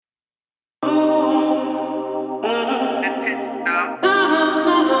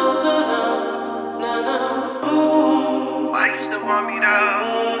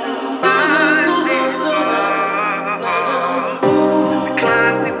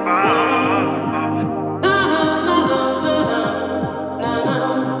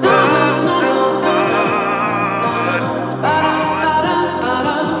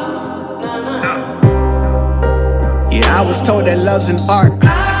I was told that love's an art.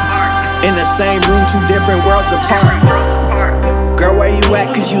 In the same room, two different worlds apart. Girl, where you at?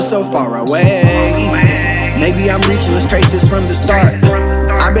 Cause you so far away. Maybe I'm reaching those traces from the start.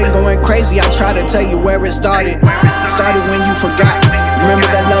 I've been going crazy, I try to tell you where it started. Started when you forgot. Remember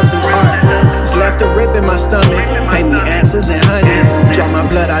that love's an art. It's left a rip in my stomach. Pay me answers and honey. You draw my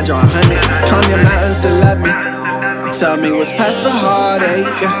blood, I draw hundreds. Climb your mountains to love me. Tell me what's past the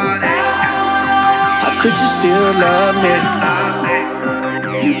heartache. How could you still love me?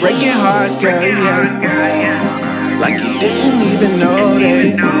 You breaking hearts, girl, yeah. Like you didn't even know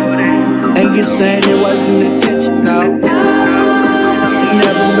that. And you're saying it wasn't intentional.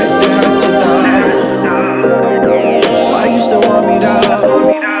 Never meant to hurt you, dog. Why you still want me, dog?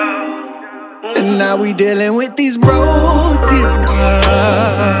 And now we dealing with these broken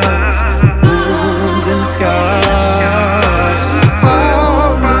hearts, wounds and scars.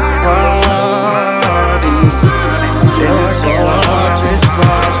 Fall apart, these fortress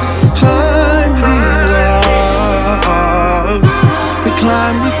walls. Climb these walls. We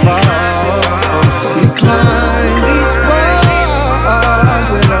climb, we fall. We climb these walls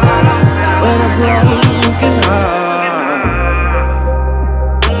with a broken heart.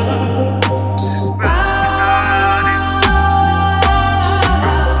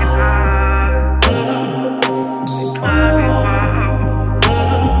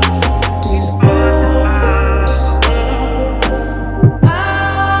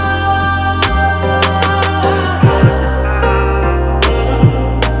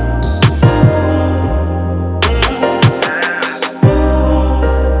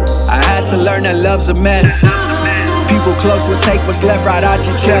 To learn that love's a mess. People close will take what's left right out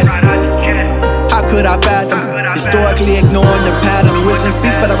your chest. How could I fathom? Historically ignoring the pattern. Wisdom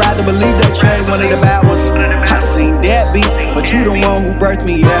speaks, but I'd rather believe that you ain't one of the bad ones. I seen deadbeats, but you the one who birthed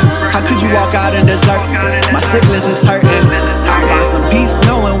me, yeah. How could you walk out and desert me? My siblings is hurting. I find some peace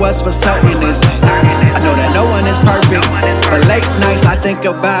knowing what's for certain is that I know that no one is perfect, but late nights I think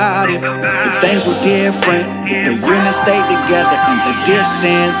about if things were different. If the units stayed together and the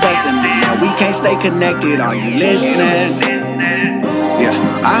distance doesn't mean that we can't stay connected. Are you listening? Yeah,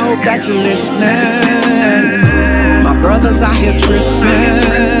 I hope that you're listening. My brothers out here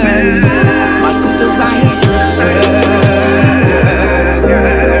tripping. My sisters out here stripping.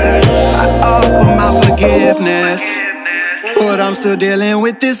 I offer my forgiveness, but I'm still dealing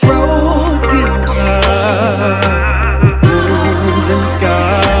with this broken heart, wounds and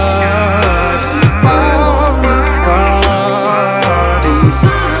scars. Fall apart, these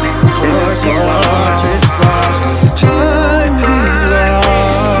fortress walls. Climb these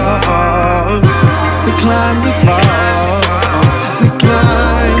walls. We climb, we fall. We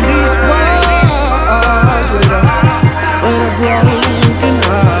climb these walls with a broken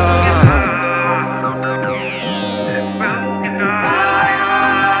heart.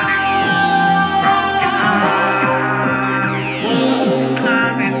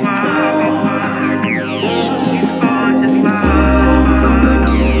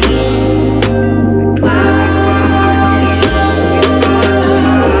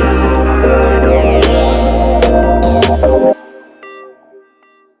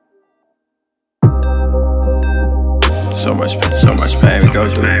 So much pain we go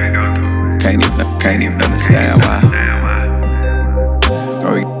through. Can't even understand why.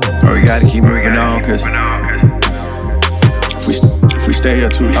 Bro, we gotta keep moving on, cause if we stay here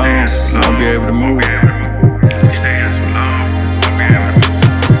too long, we won't be able to move.